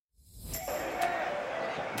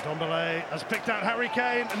Ndombele has picked out Harry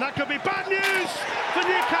Kane, and that could be bad news for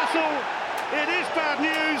Newcastle. It is bad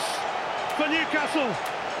news for Newcastle.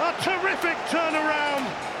 A terrific turnaround,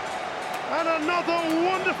 and another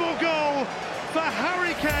wonderful goal for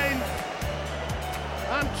Harry Kane.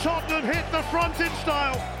 And Tottenham hit the front in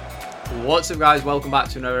style. What's up, guys? Welcome back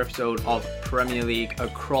to another episode of Premier League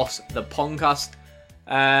Across the Podcast.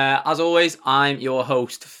 As always, I'm your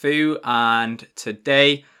host, Fu, and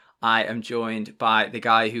today I am joined by the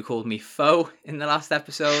guy who called me Foe in the last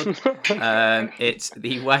episode. It's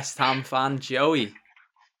the West Ham fan, Joey.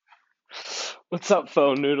 What's up,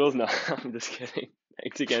 Foe Noodles? No, I'm just kidding.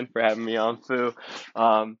 Thanks again for having me on, Fu.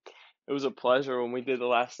 It was a pleasure when we did the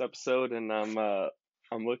last episode, and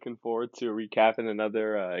I'm looking forward to recapping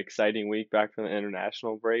another exciting week back from the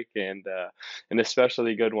international break, and an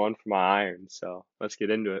especially good one for my Irons. So let's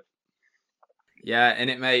get into it. Yeah, in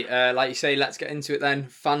it, mate. Like you say, let's get into it then.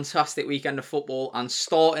 Fantastic weekend of football, and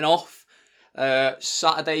starting off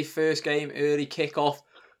Saturday, first game, early kickoff.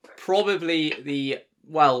 Probably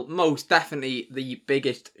most definitely the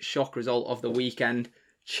biggest shock result of the weekend.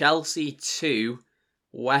 Chelsea 2,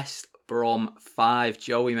 West Brom 5.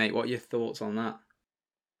 Joey, mate, what are your thoughts on that?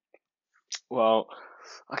 Well,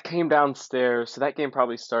 I came downstairs, so that game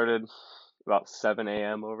probably started about 7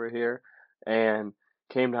 a.m. over here, and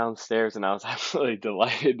came downstairs, and I was absolutely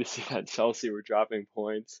delighted to see that Chelsea were dropping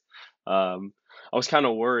points. I was kind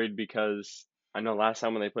of worried because I know last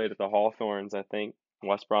time when they played at the Hawthorns, I think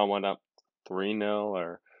West Brom went up 3-0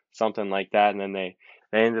 or something like that, and then they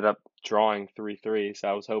ended up drawing 3-3, so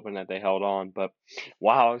I was hoping that they held on. But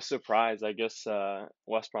wow, I was surprised. I guess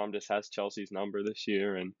West Brom just has Chelsea's number this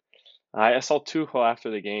year, and I saw Tuchel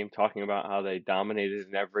after the game talking about how they dominated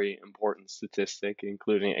in every important statistic,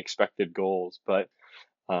 including expected goals. But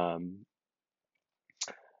I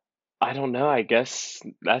don't know. I guess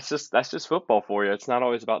that's just football for you. It's not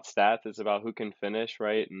always about stats. It's about who can finish,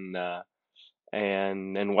 right?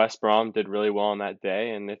 And West Brom did really well on that day.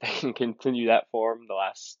 And if they can continue that form the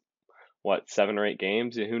last 7 or 8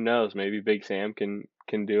 games, who knows? Maybe Big Sam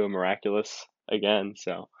can do a miraculous again.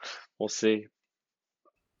 So we'll see.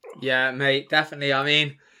 Yeah, mate, definitely. I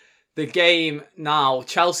mean, the game now,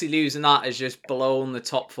 Chelsea losing that has just blown the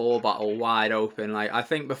top 4 battle wide open. Like, I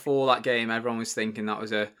think before that game, everyone was thinking that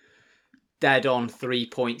was a dead-on 3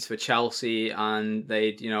 points for Chelsea, and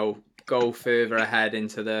they'd, go further ahead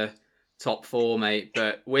into the top 4, mate.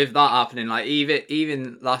 But with that happening, like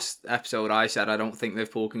even last episode, I said I don't think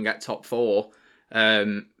Liverpool can get top 4.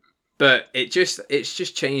 But it's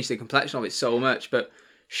just changed the complexion of it so much. But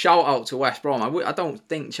shout out to West Brom. I don't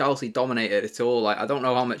think Chelsea dominated at all. Like, I don't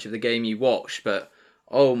know how much of the game you watched, but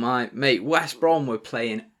oh my, mate, West Brom were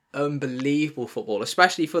playing unbelievable football,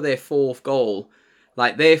 especially for their 4th goal.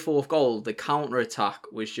 Like, their 4th goal, the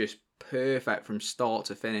counter-attack was just perfect from start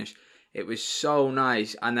to finish. It was so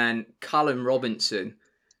nice. And then Callum Robinson,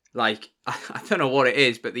 like, I don't know what it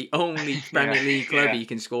is, but the only Premier League club he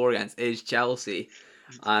can score against is Chelsea.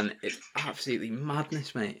 And it's absolutely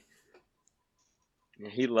madness, mate.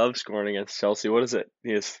 He loves scoring against Chelsea. What is it?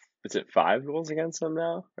 Is it 5 goals against them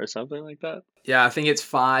now or something like that? Yeah, I think it's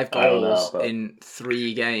 5 goals in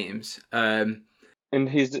 3 games. And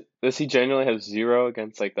does he genuinely have 0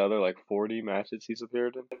 against the other 40 matches he's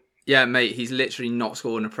appeared in? Yeah, mate, he's literally not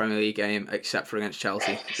scored in a Premier League game except for against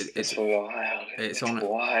Chelsea. It's wild. It's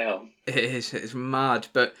wild. It is. It's mad.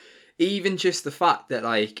 But even just the fact that,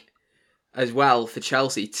 as well for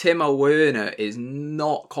Chelsea, Timo Werner is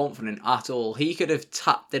not confident at all. He could have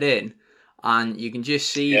tapped it in, and you can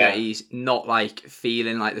just see that he's not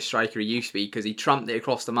feeling like the striker he used to be, because he tramped it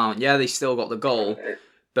across the mount. Yeah, they still got the goal,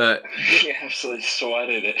 but he absolutely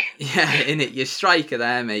sweated it. Yeah, in it, your striker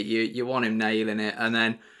there, mate. You want him nailing it, and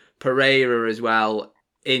then Pereira as well.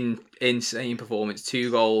 Insane performance.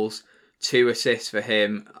 2 goals, 2 assists for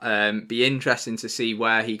him. Be interesting to see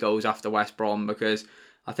where he goes after West Brom, because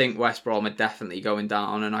I think West Brom are definitely going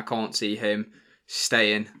down, and I can't see him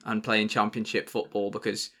staying and playing Championship football,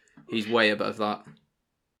 because he's way above that.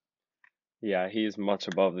 Yeah, he's much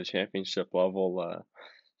above the Championship level.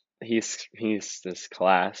 He's this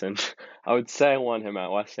class, and I would say I want him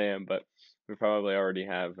at West Ham, but we probably already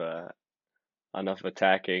have enough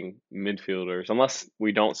attacking midfielders, unless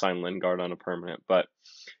we don't sign Lingard on a permanent. But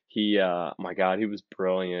he, my God, he was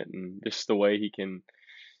brilliant, and just the way he can.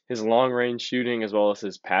 His long range shooting as well as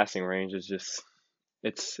his passing range is just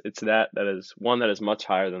it's that is one that is much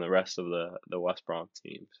higher than the rest of the West Brom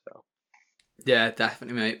team. So yeah,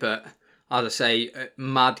 definitely, mate. But as I say,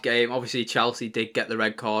 mad game. Obviously, Chelsea did get the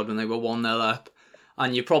red card when they were 1-0 up,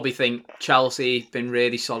 and you probably think Chelsea been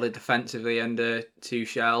really solid defensively under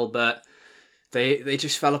Tuchel, but they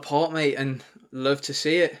just fell apart, mate, and love to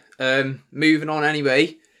see it. Moving on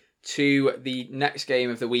anyway to the next game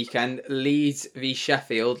of the weekend, Leeds v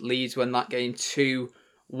Sheffield. Leeds won that game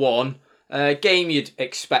 2-1. Game you'd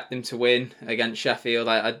expect them to win against Sheffield.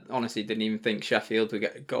 I honestly didn't even think Sheffield would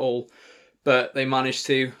get a goal, but they managed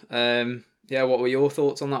to. What were your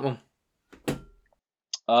thoughts on that one?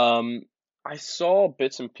 I saw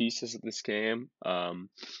bits and pieces of this game,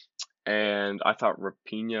 and I thought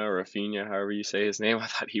Rafinha, however you say his name, I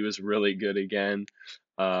thought he was really good again.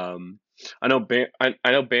 I know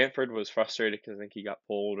I know Bamford was frustrated because I think he got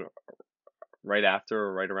pulled right after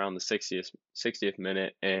or right around the 60th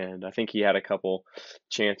minute, and I think he had a couple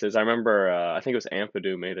chances. I remember I think it was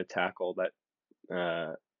Ampadu made a tackle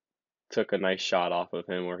that took a nice shot off of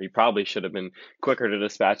him where he probably should have been quicker to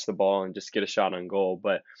dispatch the ball and just get a shot on goal.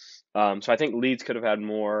 But so I think Leeds could have had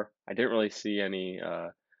more. I didn't really see any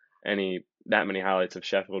that many highlights of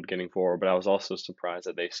Sheffield getting forward, but I was also surprised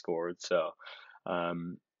that they scored. So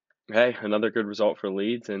hey, another good result for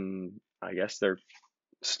Leeds, and I guess they're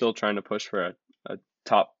still trying to push for a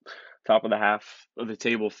top of the half of the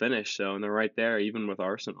table finish. So, and they're right there, even with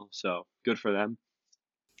Arsenal. So good for them.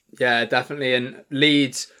 Yeah, definitely. And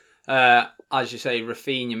Leeds, as you say,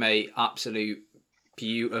 Rafinha, mate, absolute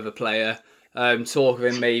beaut of a player. Talk of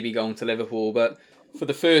him maybe going to Liverpool, but for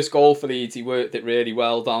the first goal for Leeds, he worked it really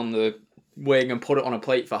well down the wing and put it on a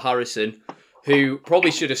plate for Harrison, who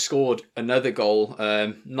probably should have scored another goal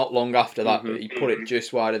not long after that, but he put it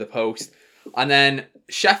just wide of the post. And then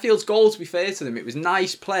Sheffield's goal, to be fair to them, it was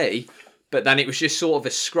nice play, but then it was just sort of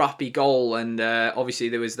a scrappy goal, and obviously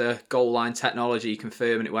there was the goal line technology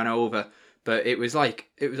confirming it went over, but it was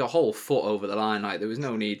a whole foot over the line. Like, there was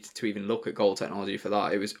no need to even look at goal technology for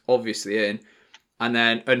that. It was obviously in. And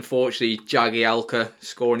then, unfortunately, Jagielka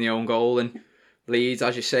scoring the own goal, and Leeds,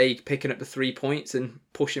 as you say, picking up the 3 points and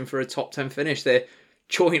pushing for a top 10 finish. They're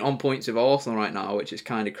joint on points with Arsenal right now, which is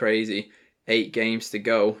kind of crazy. 8 games to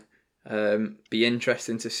go. Be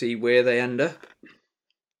interesting to see where they end up.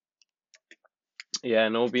 Yeah,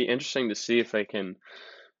 and it'll be interesting to see if they can,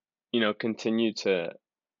 continue to,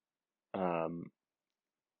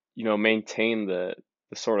 maintain the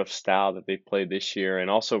sort of style that they played this year, and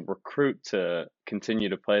also recruit to continue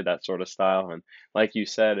to play that sort of style. And like you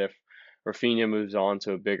said, if Rafinha moves on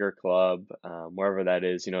to a bigger club, wherever that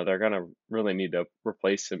is, they're gonna really need to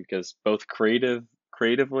replace him, because both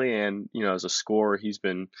creatively and as a scorer, he's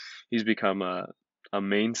become a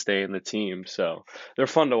mainstay in the team. So they're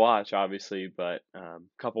fun to watch, obviously, but a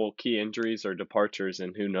couple key injuries or departures,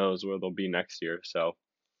 and who knows where they'll be next year. So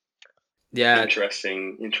yeah,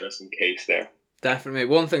 interesting case there. Definitely.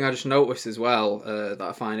 One thing I just noticed as well that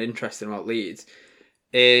I find interesting about Leeds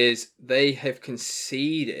is they have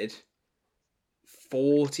conceded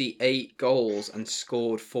 48 goals and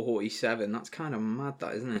scored 47. That's kind of mad,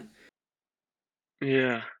 that, isn't it?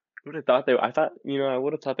 Yeah. I would have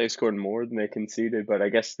thought they scored more than they conceded, but I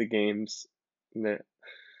guess the games that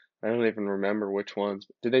I don't even remember which ones.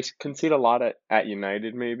 Did they concede a lot at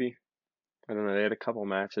United, maybe? I don't know. They had a couple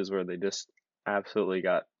matches where they just absolutely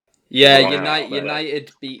got. Yeah,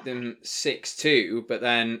 United beat them 6-2, but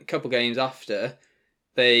then a couple games after,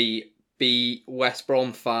 they beat West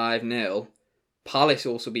Brom 5-0. Palace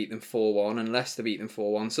also beat them 4-1, and Leicester beat them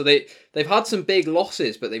 4-1. So they've had some big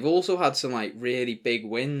losses, but they've also had some really big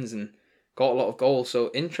wins and got a lot of goals. So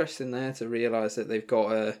interesting there to realise that they've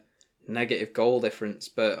got a negative goal difference.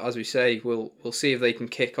 But as we say, we'll see if they can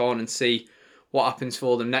kick on and see what happens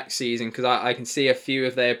for them next season, because I can see a few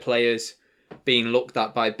of their players being looked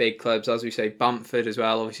at by big clubs. As we say, Bamford as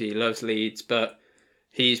well. Obviously, he loves Leeds, but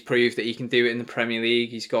he's proved that he can do it in the Premier League.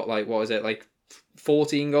 He's got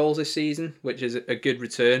 14 goals this season, which is a good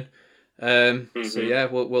return. So yeah,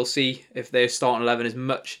 we'll see if their starting 11 is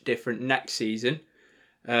much different next season.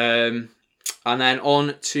 And then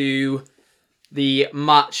on to the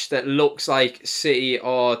match that looks like City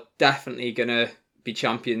are definitely going to be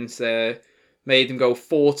champions. Made them go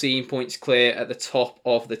 14 points clear at the top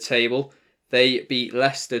of the table. They beat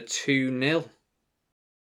Leicester 2-0.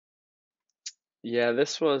 Yeah,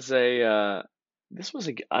 this was a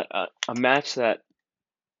match that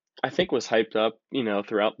I think was hyped up,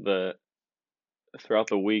 throughout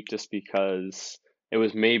the week, just because it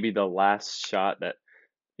was maybe the last shot that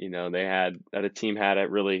a team had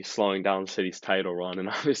at really slowing down City's title run. And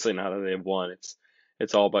obviously now that they've won,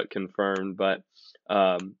 it's all but confirmed. But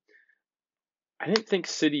I didn't think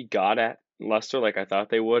City got at Leicester like I thought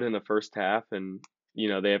they would in the first half, and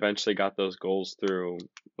they eventually got those goals through,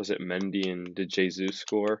 was it Mendy and did Jesus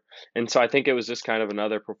score? And so I think it was just kind of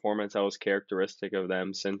another performance that was characteristic of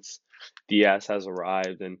them since Diaz has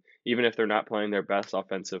arrived. And even if they're not playing their best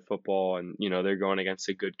offensive football and, they're going against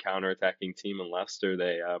a good counterattacking team in Leicester,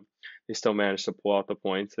 they still managed to pull out the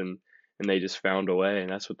points and they just found a way. And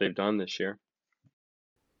that's what they've done this year.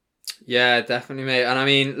 Yeah, definitely, mate. And I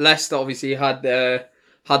mean, Leicester obviously had the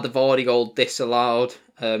Vardy goal disallowed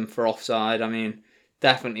for offside. I mean,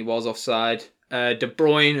 definitely was offside. De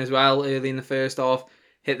Bruyne as well early in the first half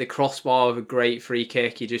hit the crossbar with a great free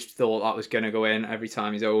kick. You just thought that was going to go in every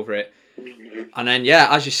time he's over it. And then, yeah,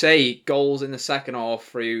 as you say, goals in the second half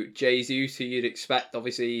through Jesus, who you'd expect.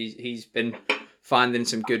 Obviously, he's been finding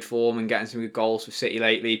some good form and getting some good goals for City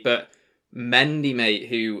lately. But Mendy, mate,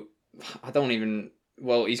 who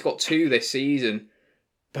he's got 2 this season.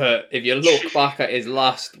 But if you look back at his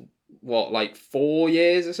last, 4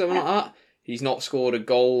 years or something like that, he's not scored a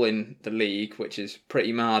goal in the league, which is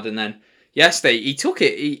pretty mad. And then yesterday, he took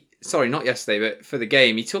it. Not yesterday, but for the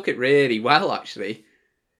game, he took it really well, actually.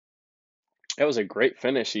 It was a great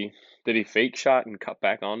finish. Did he fake shot and cut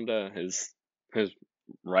back onto his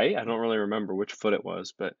right? I don't really remember which foot it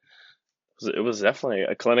was, but it was definitely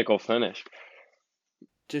a clinical finish.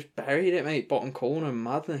 Just buried it, mate. Bottom corner,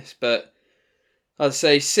 madness. But I'd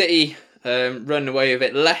say City running away with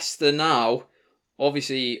it. Leicester now,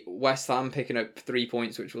 obviously West Ham picking up 3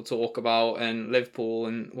 points, which we'll talk about, and Liverpool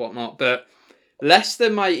and whatnot. But Leicester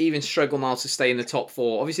might even struggle now to stay in the top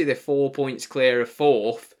 4. Obviously, they're 4 points clear of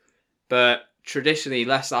 4th, but traditionally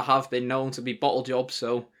Leicester have been known to be bottle jobs,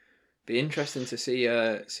 so be interesting to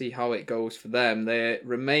see how it goes for them. Their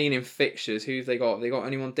remaining fixtures, who have they got? Have they got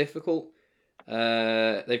anyone difficult?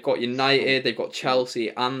 They've got United, they've got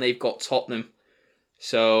Chelsea, and they've got Tottenham.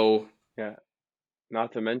 So yeah,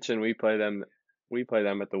 not to mention we play them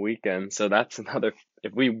at the weekend. So that's another.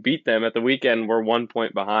 If we beat them at the weekend, we're 1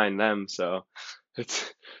 point behind them. So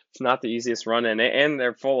it's not the easiest run in, and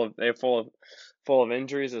they're full of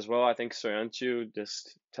injuries as well. I think Soyuncu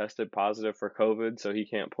just tested positive for COVID, so he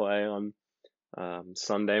can't play on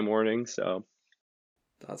Sunday morning. So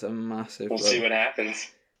that's a massive. We'll see what happens.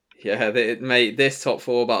 Yeah, mate, this top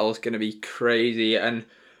 4 battle is going to be crazy. And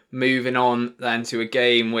moving on then to a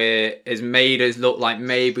game where has made us look like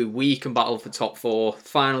maybe we can battle for top 4.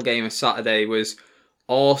 Final game of Saturday was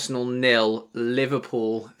Arsenal 0,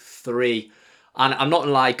 Liverpool 3. And I'm not going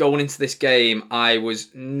to lie, going into this game, I was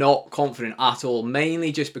not confident at all,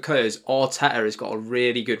 mainly just because Arteta has got a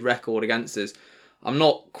really good record against us. I'm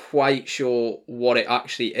not quite sure what it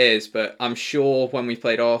actually is, but I'm sure when we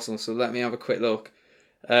played Arsenal, so let me have a quick look.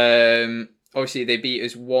 Obviously, they beat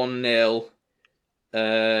us 1-0.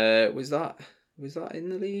 Was that in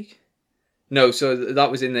the league? No, so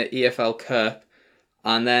that was in the EFL Cup.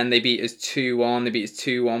 And then they beat us 2-1. They beat us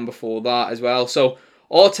 2-1 before that as well. So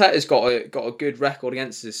Arteta's got a good record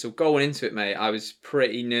against us. So going into it, mate, I was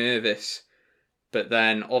pretty nervous. But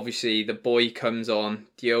then obviously the boy comes on,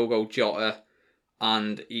 Diogo Jota,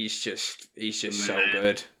 and he's just so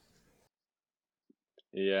good.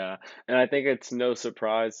 Yeah, and I think it's no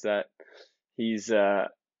surprise that he's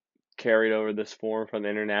carried over this form from the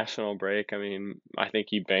international break. I mean, I think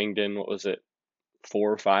he banged in,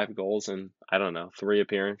 4 or 5 goals in, 3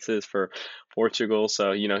 appearances for Portugal.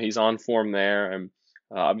 So, he's on form there. And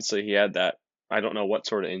obviously he had that, I don't know what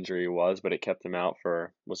sort of injury it was, but it kept him out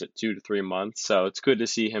for, 2 to 3 months. So it's good to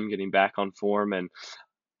see him getting back on form. And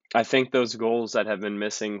I think those goals that have been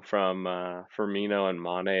missing from Firmino and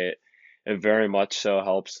Mane, it very much so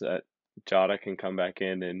helps that Jota can come back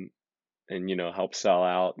in and help sell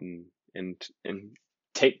out and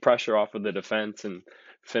take pressure off of the defense and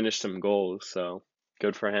finish some goals. So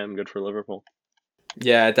good for him, good for Liverpool.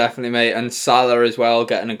 Yeah, definitely, mate. And Salah as well,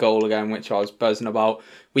 getting a goal again, which I was buzzing about.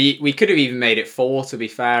 We could have even made it 4, to be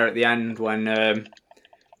fair, at the end when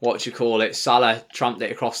Salah tramped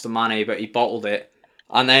it across to Mane, but he bottled it.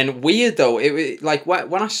 And then weird though, it was like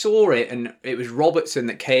when I saw it and it was Robertson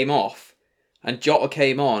that came off and Jota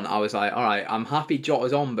came on, I was like, all right, I'm happy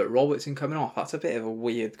Jota's on, but Robertson coming off, that's a bit of a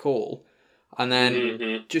weird call. And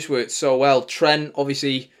then just worked so well. Trent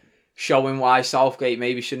obviously showing why Southgate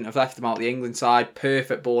maybe shouldn't have left him out the England side.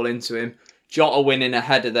 Perfect ball into him. Jota winning a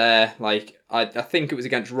header there. I think it was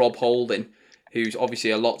against Rob Holding, who's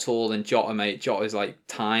obviously a lot taller than Jota, mate. Jota's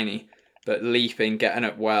tiny, but leaping, getting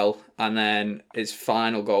up well. And then his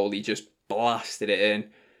final goal, he just blasted it in.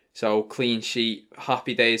 So clean sheet,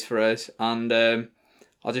 happy days for us. And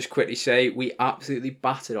I'll just quickly say, we absolutely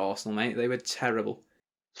battered Arsenal, mate. They were terrible.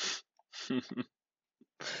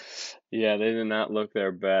 Yeah, they did not look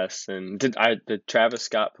their best. And did Travis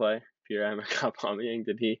Scott play? Pierre-Emerick Aubameyang?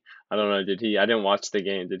 I don't know, I didn't watch the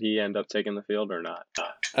game. Did he end up taking the field or not?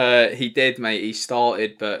 He did, mate. He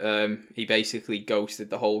started, but he basically ghosted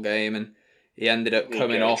the whole game, and he ended up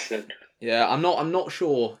coming off. Yeah, I'm not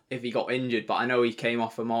sure if he got injured, but I know he came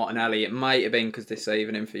off for Martinelli. It might have been because they're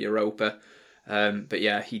saving him for Europa. But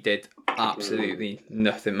yeah, he did absolutely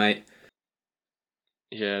nothing, mate.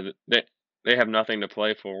 Yeah, they have nothing to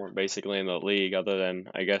play for basically in the league other than,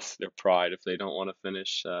 I guess, their pride if they don't want to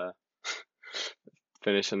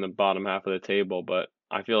finish in the bottom half of the table. But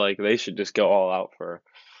I feel like they should just go all out for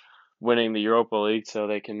winning the Europa League so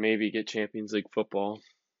they can maybe get Champions League football.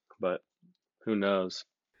 But who knows?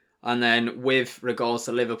 And then with regards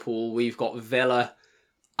to Liverpool, we've got Villa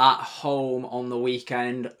at home on the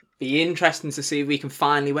weekend. Be interesting to see if we can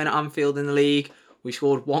finally win at Anfield in the league. We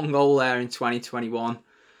scored 1 goal there in 2021.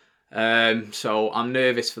 So I'm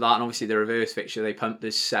nervous for that. And obviously the reverse fixture, they pumped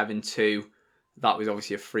us 7-2. That was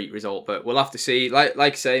obviously a freak result, but we'll have to see. Like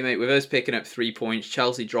I say, mate, with us picking up 3 points,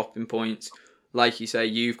 Chelsea dropping points, like you say,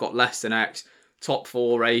 you've got less than X. Top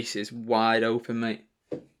 4 race is wide open, mate.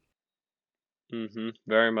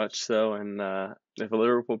 Very much so. And if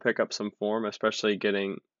Liverpool pick up some form, especially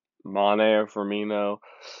getting Mane or Firmino,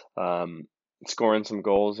 scoring some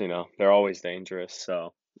goals, they're always dangerous.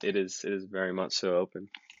 So it is very much so open.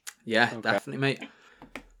 Yeah, okay. Definitely, mate.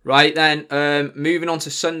 Right then, moving on to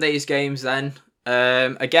Sunday's games then.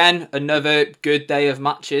 Again, another good day of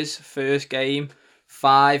matches. First game,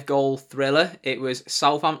 5-goal thriller. It was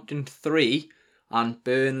Southampton 3 and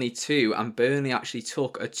Burnley 2. And Burnley actually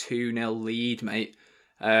took a 2-0 lead, mate.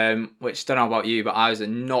 Which, don't know about you, but I was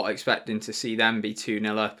not expecting to see them be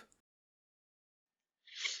 2-0 up.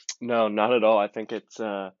 No, not at all. I think it's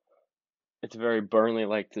very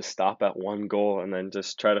Burnley-like to stop at 1 goal and then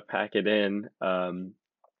just try to pack it in.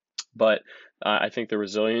 But I think the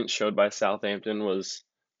resilience showed by Southampton was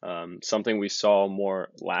something we saw more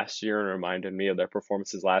last year and reminded me of their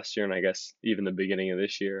performances last year and I guess even the beginning of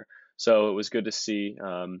this year. So it was good to see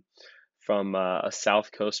from a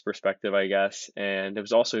South Coast perspective, I guess. And it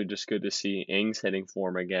was also just good to see Ings hitting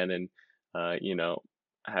form again and,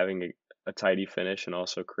 having a tidy finish and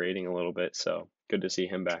also creating a little bit. So good to see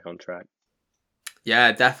him back on track.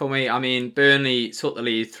 Yeah, definitely. I mean, Burnley took the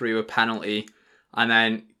lead through a penalty and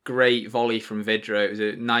then great volley from Vidra. It was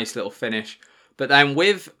a nice little finish. But then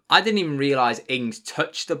I didn't even realise Ings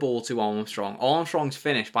touched the ball to Armstrong. Armstrong's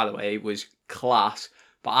finish, by the way, was class.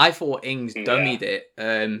 But I thought Ings dummied it.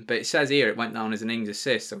 But it says here it went down as an Ings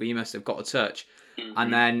assist, so he must have got a touch.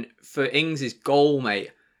 And then for Ings' goal,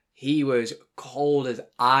 mate, he was cold as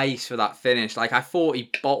ice for that finish. Like, I thought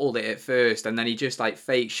he bottled it at first, and then he just,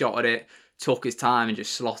 fake shotted it, took his time, and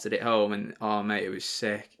just slotted it home. And, oh, mate, it was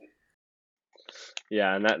sick.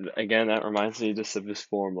 Yeah, and that reminds me just of his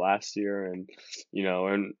form last year, and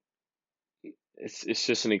and it's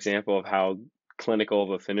just an example of how clinical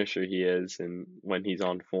of a finisher he is, and when he's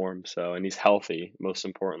on form. So, and he's healthy, most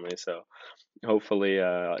importantly. So, hopefully,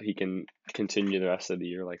 he can continue the rest of the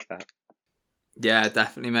year like that. Yeah,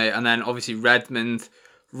 definitely, mate. And then obviously Redmond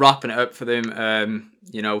wrapping it up for them.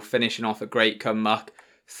 Finishing off a great comeback,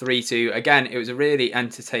 3-2. Again, it was a really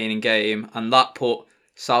entertaining game, and that put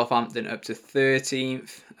Southampton up to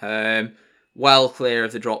 13th, well clear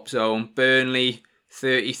of the drop zone. Burnley,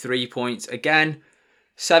 33 points. Again,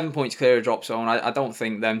 7 points clear of drop zone. I don't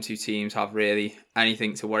think them two teams have really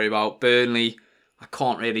anything to worry about. Burnley, I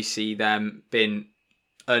can't really see them being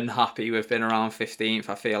unhappy with being around 15th.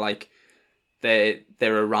 I feel like they're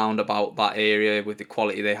around about that area with the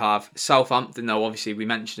quality they have. Southampton, though, obviously we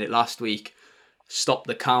mentioned it last week, stopped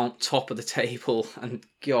the count, top of the table, and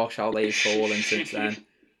gosh, how they've fallen since then.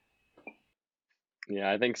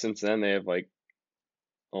 Yeah, I think since then they have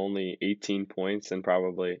only 18 points in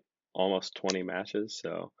probably almost 20 matches.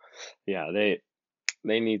 So yeah,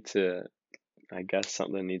 they need to, I guess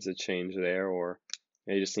something needs to change there, or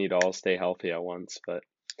they just need to all stay healthy at once. But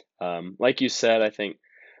like you said, I think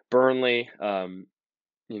Burnley,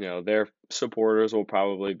 their supporters will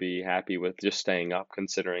probably be happy with just staying up,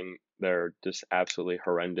 considering their just absolutely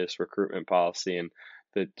horrendous recruitment policy and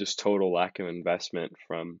the just total lack of investment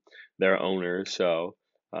from their owners. So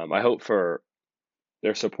I hope for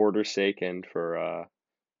their supporters' sake and for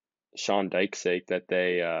Sean Dyche's sake that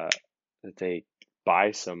they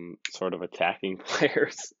buy some sort of attacking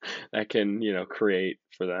players that can create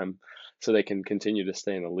for them so they can continue to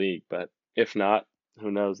stay in the league. But if not, who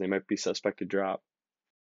knows? They might be suspect to drop.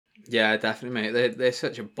 Yeah, definitely, mate. They're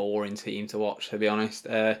such a boring team to watch, to be honest.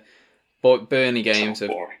 But Burnley games are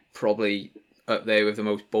probably up there with the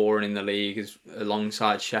most boring in the league,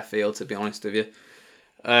 alongside Sheffield, to be honest with you.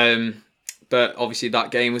 But obviously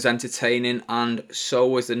that game was entertaining, and so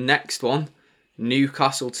was the next one.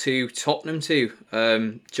 Newcastle 2, Tottenham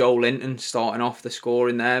 2. Joe Linton starting off the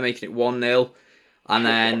scoring there, making it 1-0. And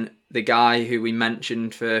then the guy who we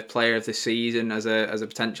mentioned for player of the season as a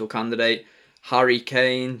potential candidate, Harry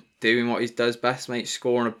Kane, doing what he does best, mate,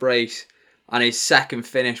 scoring a brace. And his second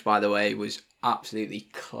finish, by the way, was absolutely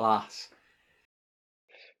class.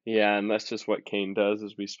 Yeah, and that's just what Kane does,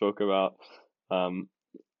 as we spoke about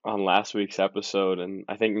on last week's episode. And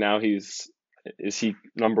I think now is he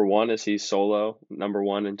number one? Is he solo number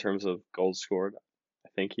one in terms of goals scored? I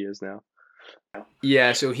think he is now.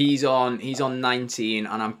 Yeah, so he's on 19,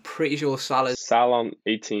 and I'm pretty sure Salah's on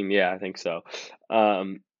 18. Yeah, I think so.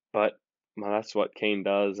 But well, that's what Kane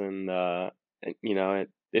does, and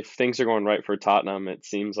if things are going right for Tottenham, it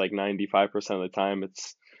seems like 95% of the time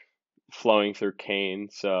it's flowing through Kane.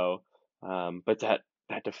 So, but that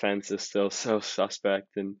defense is still so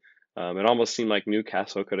suspect, and it almost seemed like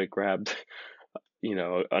Newcastle could have grabbed,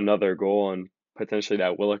 another goal, and potentially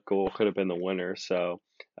that Willock goal could have been the winner. So,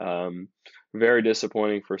 very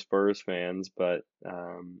disappointing for Spurs fans, but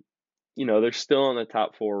they're still in the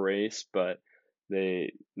top four race, but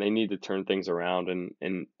they need to turn things around,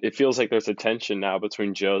 and it feels like there's a tension now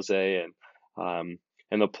between Jose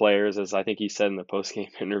and the players, as I think he said in the post game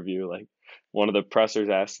interview. Like, one of the pressers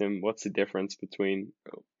asked him, what's the difference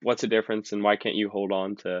and why can't you hold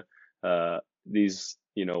on to these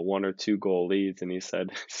 1 or 2 goal leads? And he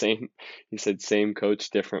said same coach,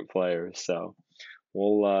 different players. So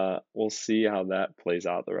we'll see how that plays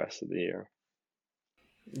out the rest of the year.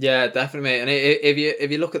 Yeah, definitely, mate. And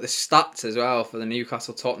if you look at the stats as well for the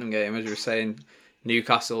Newcastle Tottenham game, as you were saying,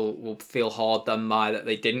 Newcastle will feel hard done by that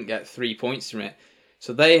they didn't get 3 points from it.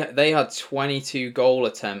 So they had 22 goal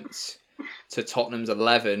attempts to Tottenham's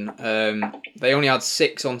 11. They only had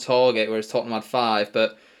 6 on target, whereas Tottenham had 5.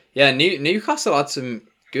 But yeah, Newcastle had some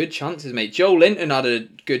good chances, mate. Joe Linton had a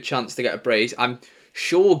good chance to get a brace. I'm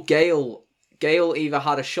sure Gale either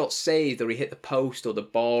had a shot saved or he hit the post or the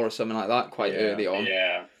bar or something like that quite early on.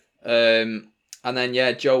 Yeah. And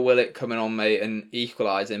then, Joe Willock coming on, mate, and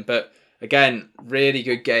equalising. But again, really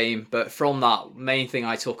good game. But from that, main thing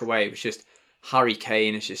I took away was just Harry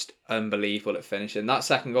Kane is just unbelievable at finishing. That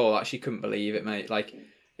second goal, I actually couldn't believe it, mate. Like,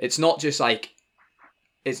 it's not like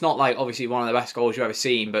obviously one of the best goals you've ever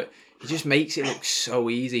seen, but he just makes it look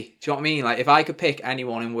so easy. Do you know what I mean? Like, if I could pick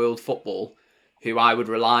anyone in world football who I would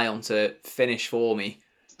rely on to finish for me,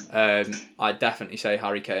 I'd definitely say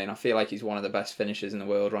Harry Kane. I feel like he's one of the best finishers in the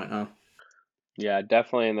world right now. Yeah,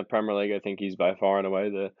 definitely in the Premier League. I think he's by far and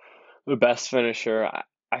away the best finisher.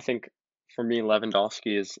 I think for me,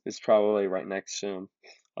 Lewandowski is probably right next to him,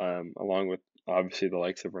 along with obviously the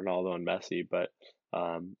likes of Ronaldo and Messi. But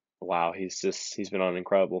wow, he's been on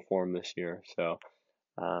incredible form this year. So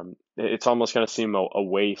it's almost going to seem a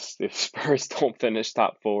waste if Spurs don't finish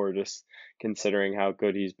top 4, just considering how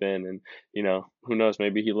good he's been. And who knows,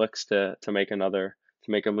 maybe he looks to make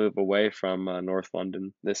a move away from North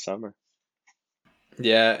London this summer.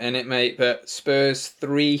 Yeah, and it, mate. But Spurs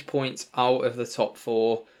 3 points out of the top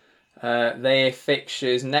 4. Their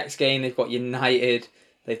fixtures, next game they've got United,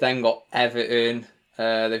 they've then got Everton,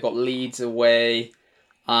 they've got Leeds away,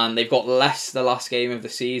 and they've got Leicester last game of the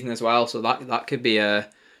season as well. So that could be a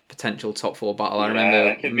potential top 4 battle. I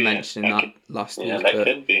remember mentioning that last week. Yeah, that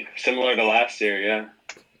could be similar to last year. Yeah.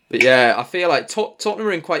 But yeah, I feel like Tottenham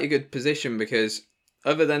are in quite a good position because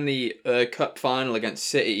other than the cup final against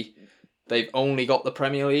City, they've only got the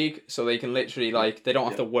Premier League, so they can literally, they don't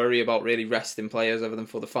have to worry about really resting players other than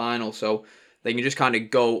for the final, so they can just kind of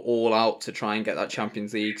go all out to try and get that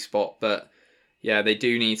Champions League spot. But yeah, they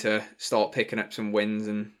do need to start picking up some wins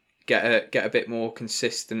and get a bit more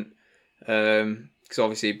consistent, because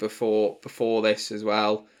obviously before this as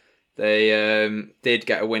well, they did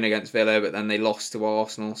get a win against Villa, but then they lost to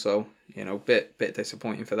Arsenal, so bit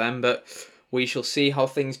disappointing for them. But we shall see how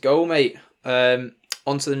things go, mate.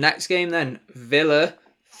 On to the next game then. Villa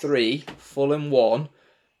 3, Fulham 1.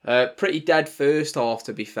 Pretty dead first half,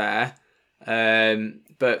 to be fair.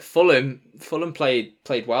 But Fulham played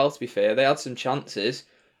well, to be fair. They had some chances.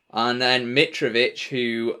 And then Mitrovic,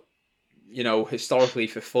 who, historically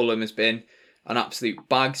for Fulham has been an absolute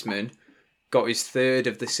bagsman, got his 3rd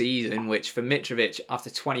of the season, which for Mitrovic, after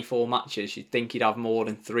 24 matches, you'd think he'd have more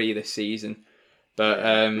than 3 this season. But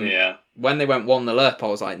when they went 1-0 up, I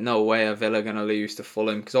was like, no way are Villa going to lose to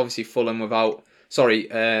Fulham. Because obviously Villa without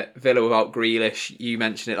Grealish, you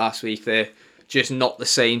mentioned it last week, they're just not the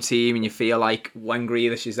same team. And you feel like when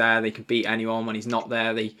Grealish is there, they can beat anyone. When he's not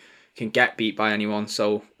there, they can get beat by anyone.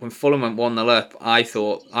 So when Fulham went 1-0 up, I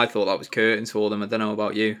thought that was curtains for them. I don't know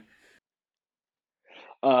about you.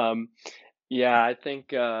 Yeah, I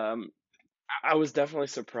think I was definitely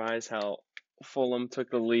surprised how Fulham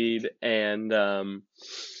took the lead, and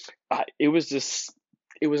it was just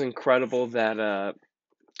it was incredible that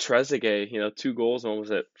Trezeguet, 2 goals in, what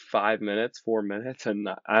was it, 5 minutes, 4 minutes, and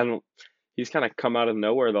I don't. He's kind of come out of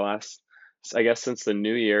nowhere the last, I guess, since the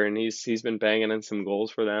new year, and he's been banging in some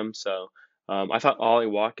goals for them. So I thought Ollie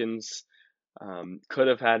Watkins could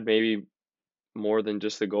have had maybe more than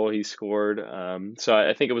just the goal he scored. So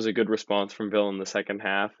I think it was a good response from Villa in the second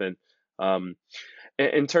half. And um,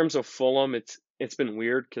 in terms of Fulham, it's been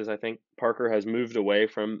weird because I think Parker has moved away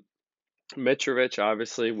from Mitrovic,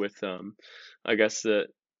 obviously, with I guess the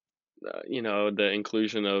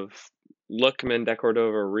inclusion of Lookman,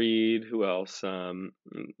 Decordova, Reed, who else? The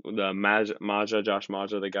Maja, Josh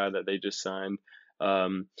Maja, the guy that they just signed.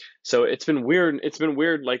 So it's been weird. It's been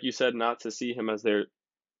weird, like you said, not to see him as their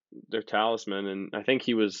talisman, and I think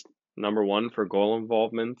he was number one for goal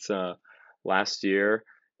involvement last year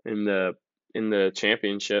in the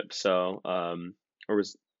championship. So or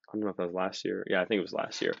was I don't know if that was last year. Yeah, I think it was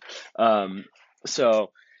last year.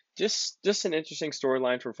 So just an interesting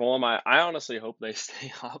storyline for Fulham. I honestly hope they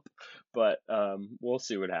stay up, but we'll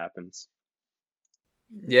see what happens.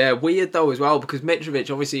 Yeah, weird though as well, because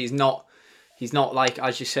Mitrovic obviously he's not like,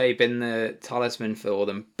 as you say, been the talisman for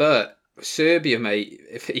them. But Serbia, mate,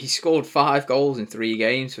 if he scored 5 goals in 3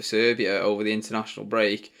 games for Serbia over the international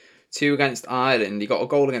break, 2 against Ireland. He got a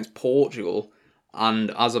goal against Portugal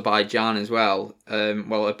and Azerbaijan as well.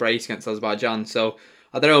 Well, a brace against Azerbaijan. So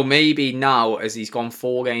I don't know. Maybe now, as he's gone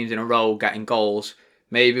 4 games in a row getting goals,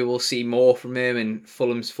 maybe we'll see more from him, and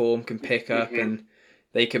Fulham's form can pick up, and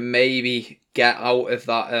they can maybe get out of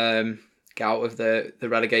that, get out of the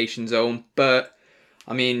relegation zone. But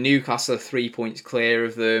I mean, Newcastle are 3 points clear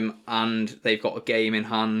of them, and they've got a game in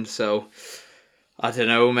hand. So I don't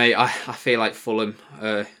know, mate. I feel like Fulham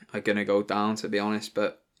are gonna go down, to be honest.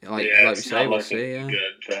 But like we say, we'll see. Yeah. Good,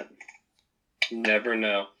 but never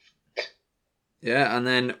know. Yeah, and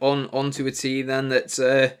then on to a team then that's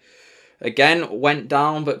again went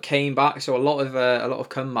down but came back. So a lot of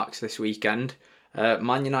comebacks this weekend.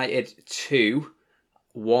 Man United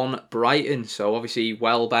 2-1 Brighton. So obviously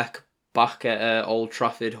Welbeck back at Old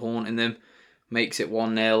Trafford haunting them, makes it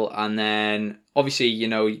 1-0. And then obviously,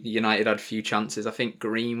 United had a few chances. I think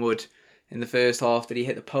Greenwood in the first half, did he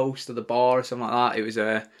hit the post or the bar or something like that? It was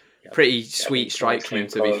a pretty sweet strike from him,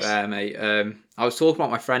 to be fair, mate. I was talking to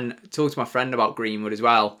my friend about Greenwood as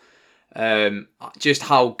well. Just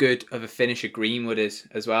how good of a finisher Greenwood is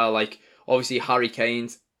as well. Like, obviously Harry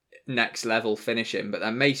Kane's next level finishing, but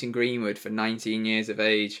then Mason Greenwood, for 19 years of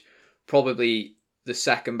age, probably the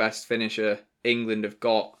second best finisher England have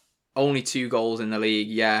got. Only 2 goals in the league,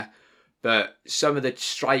 yeah, but some of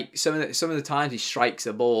the times he strikes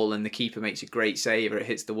a ball and the keeper makes a great save or it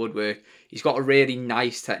hits the woodwork. He's got a really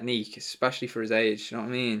nice technique, especially for his age. You know what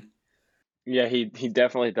I mean? Yeah, he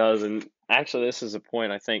definitely does. And actually, this is a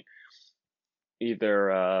point I think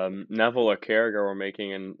either Neville or Carragher were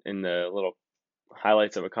making in the little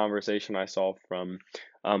highlights of a conversation I saw from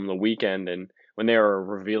the weekend, and when they were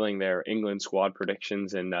revealing their England squad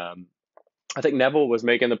predictions. And I think Neville was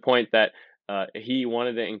making the point that he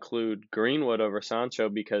wanted to include Greenwood over Sancho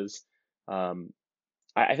because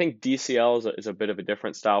I think DCL is a bit of a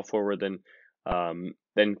different style forward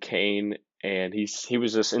than Kane, and he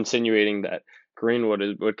was just insinuating that Greenwood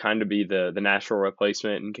would kind of be the natural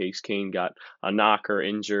replacement in case Kane got a knock or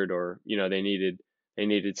injured, or they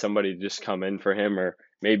needed somebody to just come in for him, or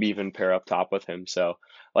maybe even pair up top with him. So,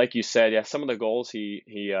 like you said, yeah, some of the goals he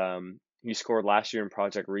scored last year in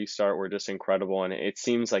Project Restart were just incredible, and it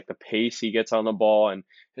seems like the pace he gets on the ball and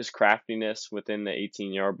his craftiness within the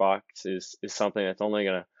 18-yard box is something that's only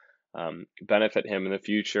going to benefit him in the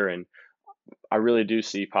future. And I really do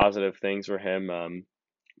see positive things for him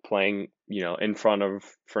playing, in front of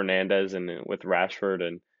Fernandez and with Rashford,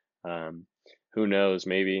 and who knows,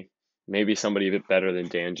 maybe somebody a bit better than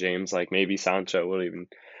Dan James, like maybe Sancho will even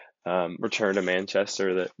return to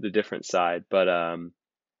Manchester, the different side. But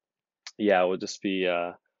yeah, it will just be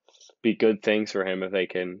good things for him if they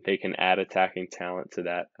can add attacking talent to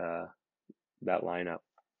that lineup.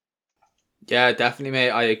 Yeah, definitely,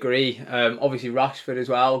 mate. I agree. Obviously Rashford as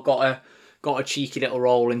well got a cheeky little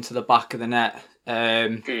roll into the back of the net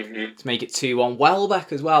to make it 2-1.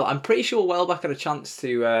 Welbeck as well. I'm pretty sure Welbeck had a chance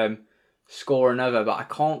to score another, but I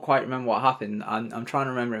can't quite remember what happened. I'm trying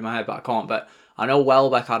to remember it in my head, but I can't. But I know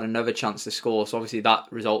Welbeck had another chance to score, so obviously that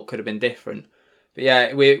result could have been different. But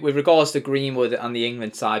yeah, with regards to Greenwood and the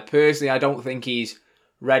England side, personally, I don't think he's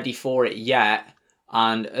ready for it yet.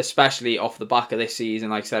 And especially off the back of this season,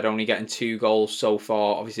 like I said, only getting 2 goals so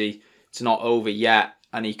far. Obviously, it's not over yet,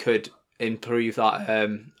 and he could improve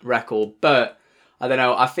that record. But I don't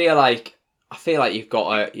know. I feel like you've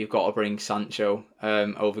got to bring Sancho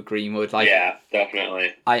over Greenwood. Like, yeah,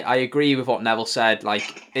 definitely. I agree with what Neville said.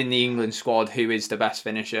 Like, in the England squad, who is the best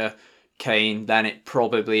finisher? Kane. Then it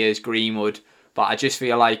probably is Greenwood. But I just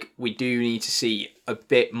feel like we do need to see a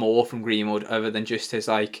bit more from Greenwood other than just his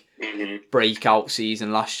like breakout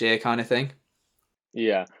season last year kind of thing.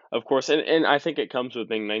 Yeah, of course. And I think it comes with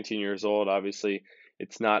being 19 years old. Obviously,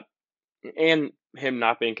 it's not, and him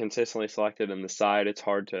not being consistently selected in the side, it's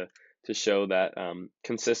hard to show that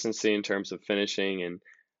consistency in terms of finishing. And,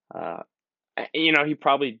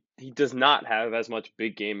 he does not have as much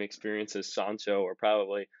big game experience as Sancho or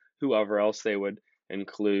probably whoever else they would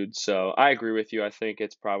include. So I agree with you. I think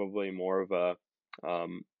it's probably more of a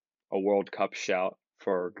World Cup shout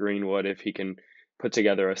for Greenwood if he can put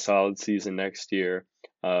together a solid season next year.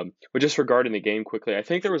 But just regarding the game quickly, I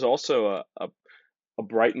think there was also a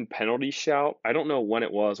Brighton penalty shout. I don't know when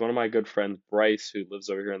it was. One of my good friends, Bryce, who lives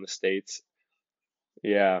over here in the States.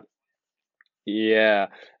 Yeah, yeah,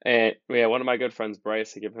 and yeah, one of my good friends,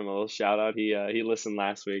 Bryce, to give him a little shout out. He listened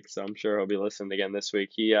last week, so I'm sure he'll be listening again this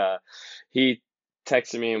week. He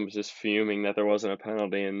texted me and was just fuming that there wasn't a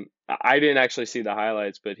penalty, and I didn't actually see the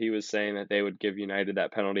highlights, but he was saying that they would give United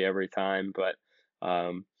that penalty every time. But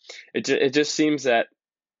it just seems that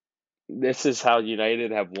this is how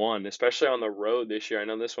United have won, especially on the road this year. I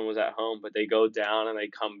know this one was at home, but they go down and they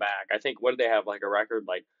come back. I think, what did they have, like a record,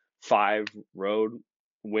 like 5 road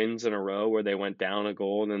wins in a row where they went down a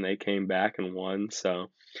goal and then they came back and won.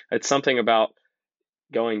 So it's something about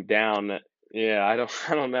going down that, yeah, I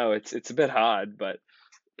don't know. It's a bit odd, but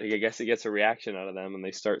I guess it gets a reaction out of them and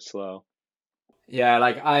they start slow. Yeah,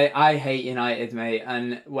 like I hate United, mate,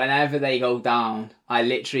 and whenever they go down, I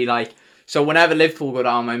literally like. So whenever Liverpool go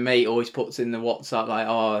down, my mate always puts in the WhatsApp like,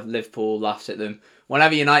 "Oh, Liverpool laughs at them."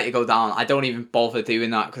 Whenever United go down, I don't even bother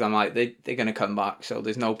doing that because I'm like, they're gonna come back, so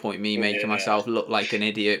there's no point me making myself look like an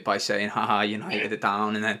idiot by saying, "Haha, United are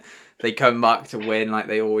down," and then they come back to win like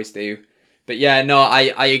they always do. But yeah, no,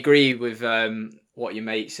 I agree with what your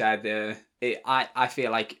mate said. I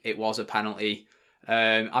feel like it was a penalty.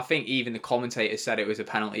 I think even the commentator said it was a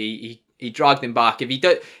penalty. He dragged him back.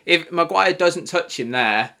 If Maguire doesn't touch him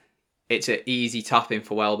there, it's an easy tap in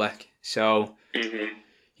for Welbeck. So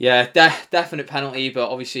yeah, definite penalty. But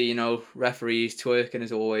obviously, referees twerking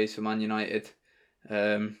as always for Man United.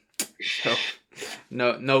 So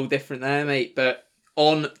no different there, mate. But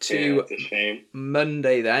on to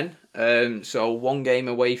Monday then. So one game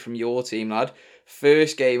away from your team, lad.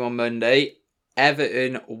 First game on Monday,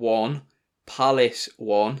 Everton 1, Palace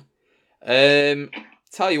 1.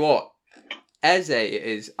 Tell you what, Eze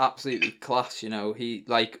is absolutely class. He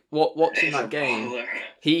watching that game.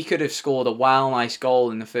 He could have scored a nice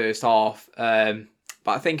goal in the first half. But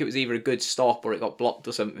I think it was either a good stop or it got blocked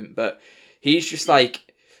or something. But he's just like.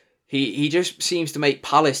 He just seems to make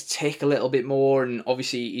Palace tick a little bit more, and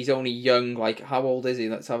obviously he's only young. Like, how old is he?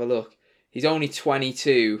 Let's have a look. He's only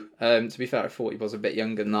 22. To be fair, I thought he was a bit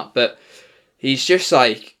younger than that, but he's just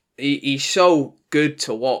like he's so good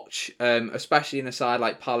to watch, especially in a side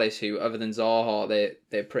like Palace, who other than Zaha,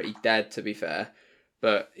 they're pretty dead, to be fair.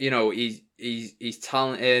 But he's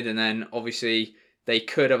talented, and then obviously they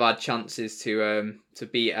could have had chances to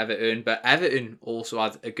beat Everton, but Everton also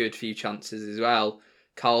had a good few chances as well.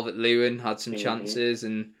 Calvert-Lewin had some chances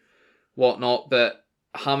and whatnot, but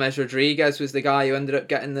James Rodriguez was the guy who ended up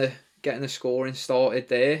getting the scoring started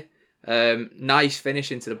there. Nice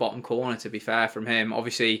finish into the bottom corner, to be fair, from him.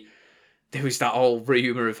 Obviously, there was that whole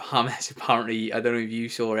rumour of James, apparently, I don't know if you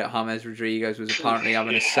saw it, James Rodriguez was apparently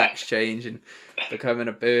having a sex change and becoming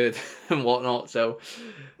a bird and whatnot, so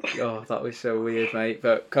that was so weird, mate.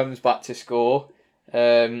 But comes back to score.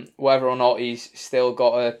 Whether or not he's still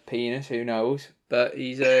got a penis, who knows? But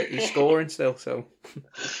he's scoring still, so.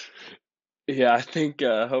 Yeah, I think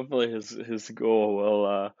hopefully his goal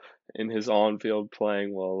will in his on-field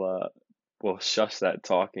playing will shush that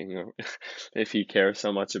talking if he cares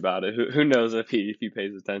so much about it. Who knows if he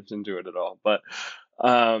pays attention to it at all? But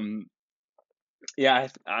yeah,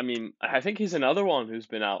 I mean, I think he's another one who's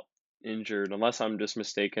been out injured, unless I'm just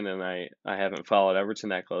mistaken and I haven't followed Everton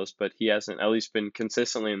that close, but he hasn't at least been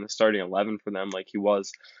consistently in the starting 11 for them like he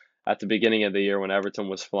was at the beginning of the year when Everton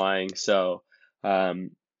was flying. So,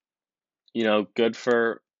 good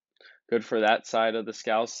for that side of the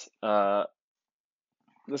Scouts, the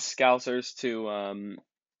Scousers to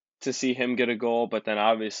see him get a goal, but then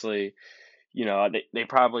obviously, they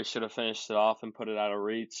probably should have finished it off and put it out of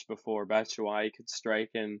reach before Batshuayi could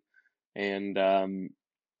strike and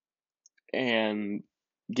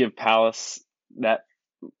give Palace that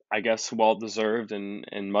I guess well deserved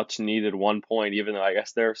and much needed 1 point, even though I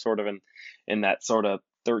guess they're sort of in that sort of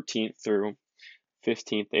 13th through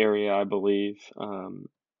 15th area, I believe,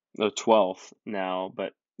 the 12th now.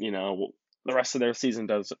 But the rest of their season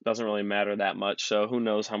doesn't really matter that much. So who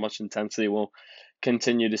knows how much intensity we'll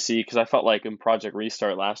continue to see? Because I felt like in Project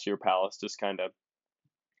Restart last year, Palace just kind of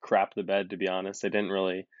crapped the bed. To be honest, they didn't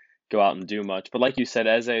really go out and do much. But like you said,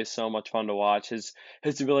 Eze is so much fun to watch. His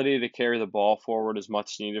ability to carry the ball forward is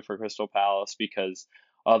much needed for Crystal Palace because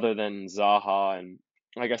other than Zaha and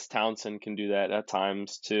I guess Townsend can do that at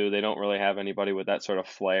times too. They don't really have anybody with that sort of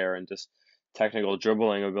flair and just technical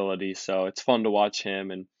dribbling ability. So it's fun to watch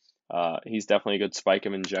him, and he's definitely a good spike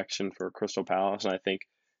of injection for Crystal Palace. And I think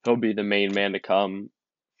he'll be the main man to come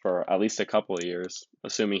for at least a couple of years,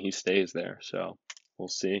 assuming he stays there. So we'll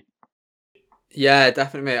see. Yeah,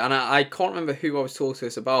 definitely, mate. And I can't remember who I was talking to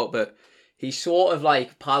this about, but he's sort of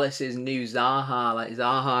like Palace's new Zaha. Like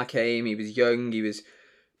Zaha came, he was young, he was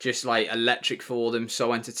just like electric for them,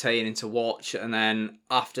 so entertaining to watch. And then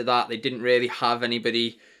after that, they didn't really have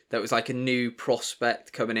anybody that was like a new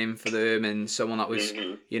prospect coming in for them and someone that was,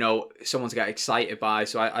 someone to get excited by.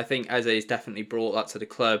 So I think Eze's definitely brought that to the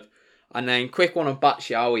club. And then quick one on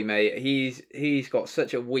Batshuayi, mate. He's got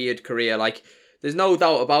such a weird career. Like, there's no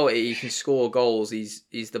doubt about it. He can score goals. He's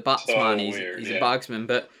the batsman. He's a bagsman,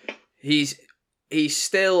 but he's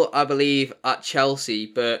still, I believe, at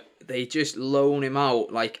Chelsea. But they just loan him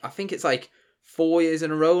out. Like, I think it's like 4 years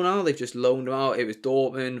in a row now. They've just loaned him out. It was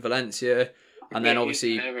Dortmund, Valencia, and then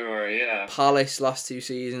obviously Palace last 2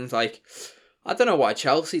 seasons. Like, I don't know why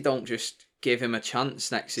Chelsea don't just give him a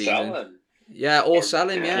chance next season. Sell him. Yeah, or sell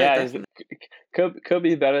him. Yeah, definitely. Could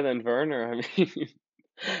be better than Werner. I mean,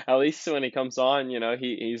 at least when he comes on,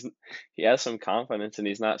 he has some confidence and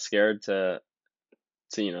he's not scared to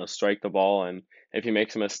strike the ball. And if he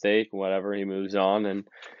makes a mistake, whatever, he moves on. And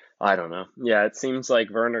I don't know. Yeah, it seems like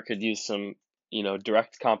Werner could use some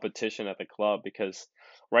direct competition at the club because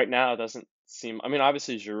right now it doesn't seem. I mean,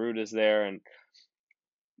 obviously Giroud is there and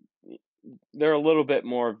they're a little bit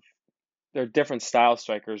more. They're different style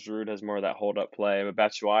strikers. Giroud has more of that hold-up play. But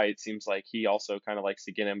Batshuayi, it seems like he also kind of likes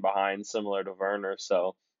to get in behind, similar to Werner.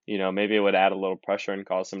 So, maybe it would add a little pressure and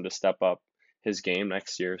cause him to step up his game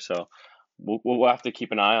next year. So we'll have to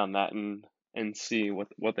keep an eye on that and see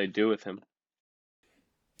what they do with him.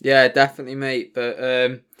 Yeah, definitely, mate.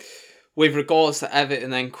 But with regards to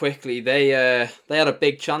Everton, then quickly, they had a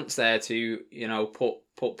big chance there to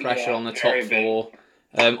put pressure on the top four.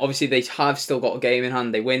 Obviously, they have still got a game in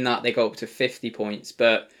hand. They win that, they go up to 50 points.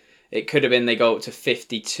 But it could have been they go up to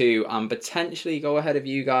 52 and potentially go ahead of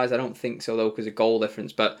you guys. I don't think so, though, because of goal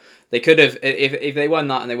difference. But they could have, if they won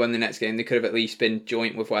that and they won the next game, they could have at least been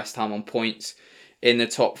joint with West Ham on points in the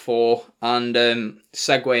top four. And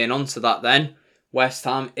segueing onto that then, West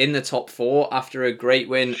Ham in the top four after a great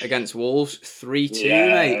win against Wolves, 3-2,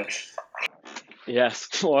 mate.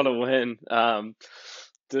 Yes, what a win.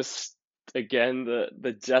 Just again,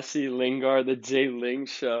 the Jesse Lingard, the Jay Ling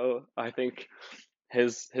show. I think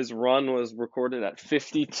his run was recorded at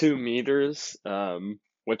 52 meters,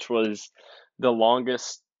 which was the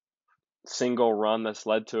longest single run that's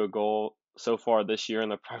led to a goal so far this year in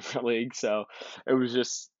the Premier League. So it was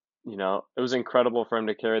just, it was incredible for him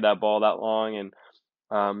to carry that ball that long. And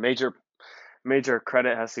major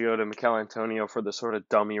credit has to go to Mikel Antonio for the sort of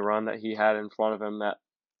dummy run that he had in front of him that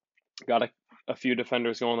got a few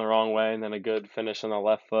defenders going the wrong way and then a good finish on the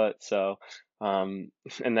left foot. So, and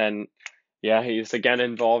then, yeah, he's again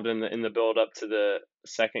involved in the build up to the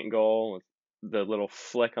second goal with the little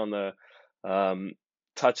flick on the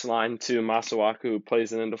touch line to Masuaku, who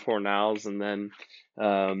plays it into Fornals, and then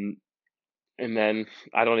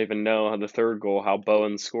I don't even know how the third goal, how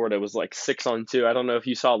Bowen scored. It was like 6-on-2. I don't know if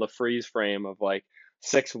you saw the freeze frame of like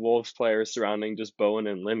 6 Wolves players surrounding just Bowen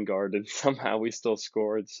and Lingard, and somehow we still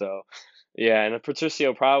scored. So, yeah, and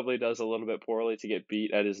Patricio probably does a little bit poorly to get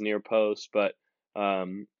beat at his near post, but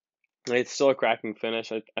it's still a cracking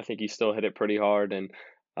finish. I think he still hit it pretty hard, and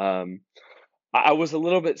I was a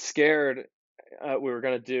little bit scared. We were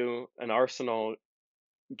going to do an Arsenal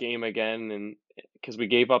game again, and because we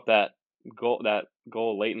gave up that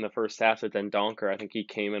goal late in the first half with Dendoncker. I think he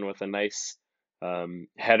came in with a nice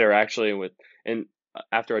header actually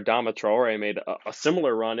after Adama Traore made a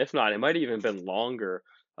similar run, if not, it might have even been longer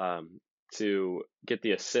to get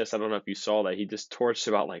the assist. I don't know if you saw that. He just torched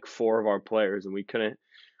about like 4 of our players, and we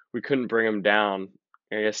couldn't bring him down.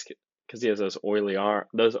 I guess because he has those oily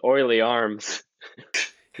arms.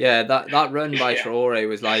 Yeah, that run by Traore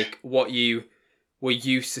was like what you were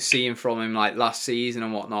used to seeing from him like last season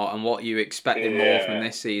and whatnot, and what you expected more from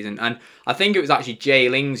this season. And I think it was actually Jay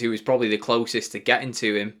Lings who was probably the closest to getting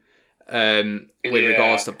to him with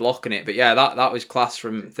regards to blocking it. But yeah, that was class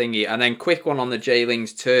from Thingy. And then quick one on the Jay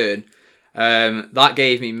Lings turn. That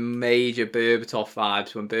gave me major Berbatov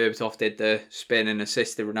vibes when Berbatov did the spin and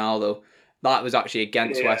assisted Ronaldo. That was actually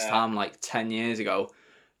against West Ham like 10 years ago.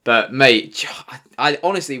 But mate, I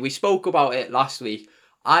honestly, we spoke about it last week.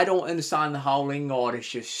 I don't understand how Lingard is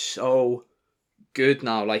just so good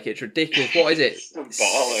now. Like, it's ridiculous. What is it?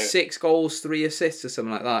 6 goals, 3 assists or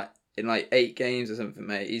something like that in like 8 games or something,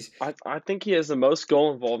 mate. I think he has the most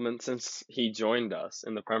goal involvement since he joined us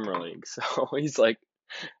in the Premier League. So he's like,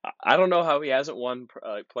 I don't know how he hasn't won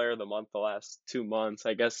Player of the Month the last 2 months.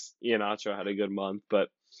 I guess Iheanacho had a good month, but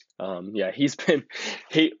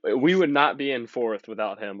we would not be in 4th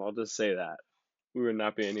without him. I'll just say that. We would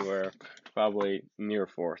not be anywhere probably near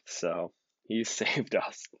 4th. So he's saved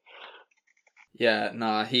us. Yeah,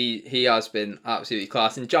 nah, he has been absolutely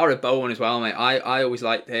class. And Jared Bowen as well, mate. I always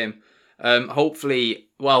liked him. Hopefully,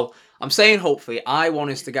 well, I'm saying hopefully, I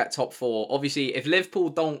want us to get top 4. Obviously, if Liverpool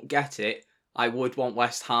don't get it, I would want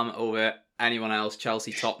West Ham over anyone else,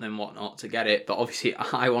 Chelsea, Tottenham, whatnot, to get it. But obviously,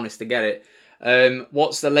 I want us to get it.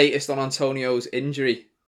 What's the latest on Antonio's injury?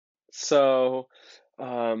 So,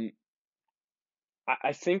 I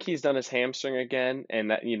think he's done his hamstring again,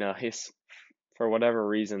 and that his, for whatever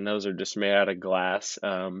reason, those are just made out of glass.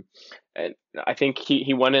 And I think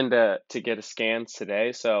he went in to get a scan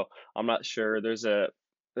today, so I'm not sure. There's a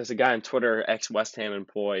guy on Twitter, ex West Ham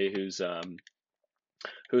employee, who's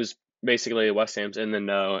basically West Ham's in the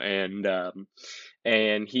know,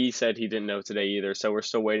 and he said he didn't know today either. So we're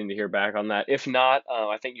still waiting to hear back on that. If not,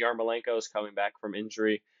 I think Yarmolenko is coming back from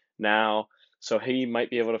injury now. So he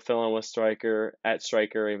might be able to fill in with striker,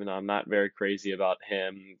 even though I'm not very crazy about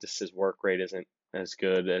him. Just his work rate isn't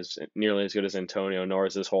nearly as good as Antonio, nor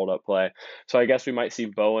is his hold-up play. So I guess we might see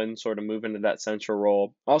Bowen sort of move into that central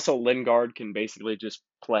role. Also, Lingard can basically just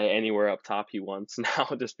play anywhere up top he wants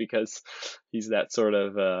now, just because he's that sort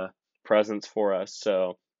of presence for us.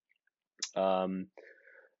 So, I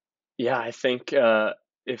think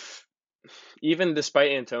if even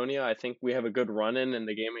despite Antonio, I think we have a good run-in, and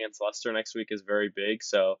the game against Leicester next week is very big.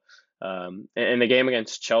 So, and the game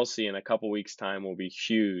against Chelsea in a couple weeks' time will be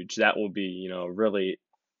huge. That will be, a really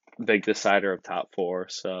big decider of top 4.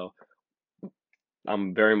 So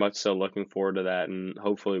I'm very much so looking forward to that, and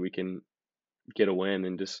hopefully we can get a win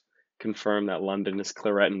and just confirm that London is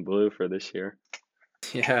claret and blue for this year.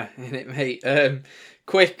 Yeah, mate.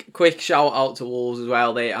 Quick shout out to Wolves as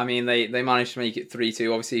well. They managed to make it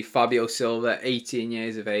 3-2. Obviously, Fabio Silva, 18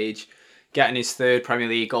 years of age, getting his 3rd Premier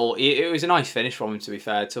League goal. It was a nice finish from him, to be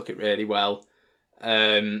fair. Took it really well.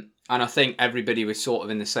 And I think everybody was sort of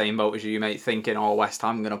in the same boat as you, mate, thinking, "Oh, West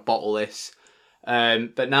Ham going to bottle this."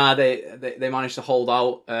 But nah, they managed to hold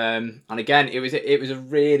out. And again, it was a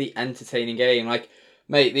really entertaining game. Like,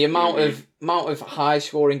 mate, the amount of high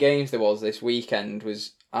scoring games there was this weekend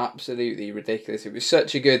was absolutely ridiculous. It was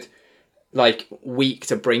such a good week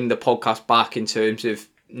to bring the podcast back in terms of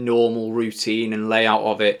normal routine and layout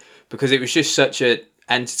of it, because it was just such a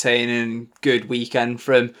entertaining, good weekend,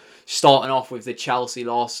 from starting off with the Chelsea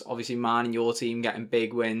loss, obviously man and your team getting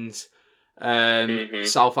big wins,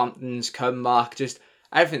 Southampton's comeback, just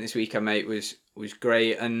everything this weekend, mate, was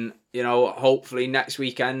great. And hopefully next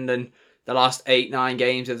weekend and the last 8-9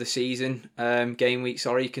 games of the season, game week,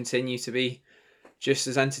 continue to be just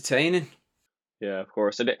as entertaining. Yeah, of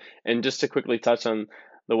course. And just to quickly touch on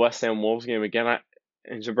the West Ham Wolves game again,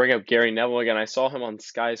 and to bring up Gary Neville again, I saw him on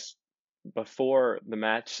Sky before the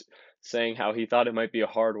match saying how he thought it might be a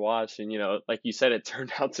hard watch. And, like you said, it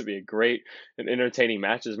turned out to be a great and entertaining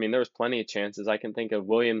matches. I mean, there was plenty of chances. I can think of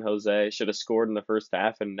William Jose should have scored in the first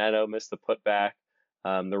half, and Neto missed the putback,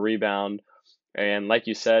 the rebound. And like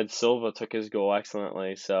you said, Silva took his goal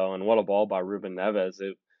excellently. So, and what a ball by Ruben Neves.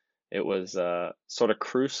 It was sort of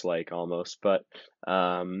Cruz-like almost. But,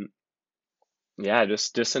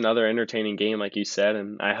 just another entertaining game, like you said.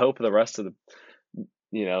 And I hope the rest of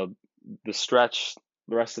the stretch,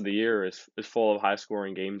 the rest of the year is full of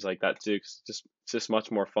high-scoring games like that too. 'Cause it's just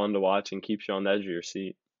much more fun to watch and keeps you on the edge of your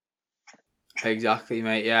seat. Exactly,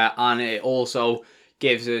 mate. Yeah, and it also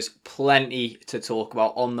gives us plenty to talk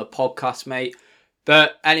about on the podcast, mate.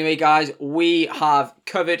 But anyway, guys, we have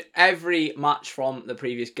covered every match from the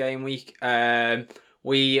previous game week.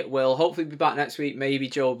 We will hopefully be back next week. Maybe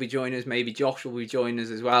Joe will be joining us. Maybe Josh will be joining us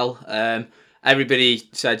as well. Everybody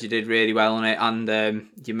said you did really well on it, and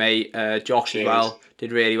your mate Josh as well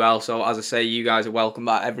did really well. So as I say, you guys are welcome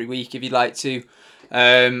back every week if you'd like to.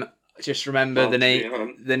 just remember the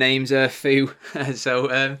names are Foo. So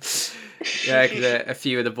yeah, because a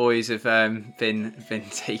few of the boys have been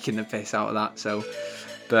taking the piss out of that. So,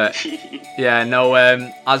 but yeah, no.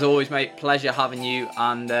 As always, mate, pleasure having you,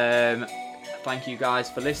 and thank you guys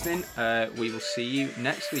for listening. We will see you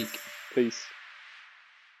next week. Peace.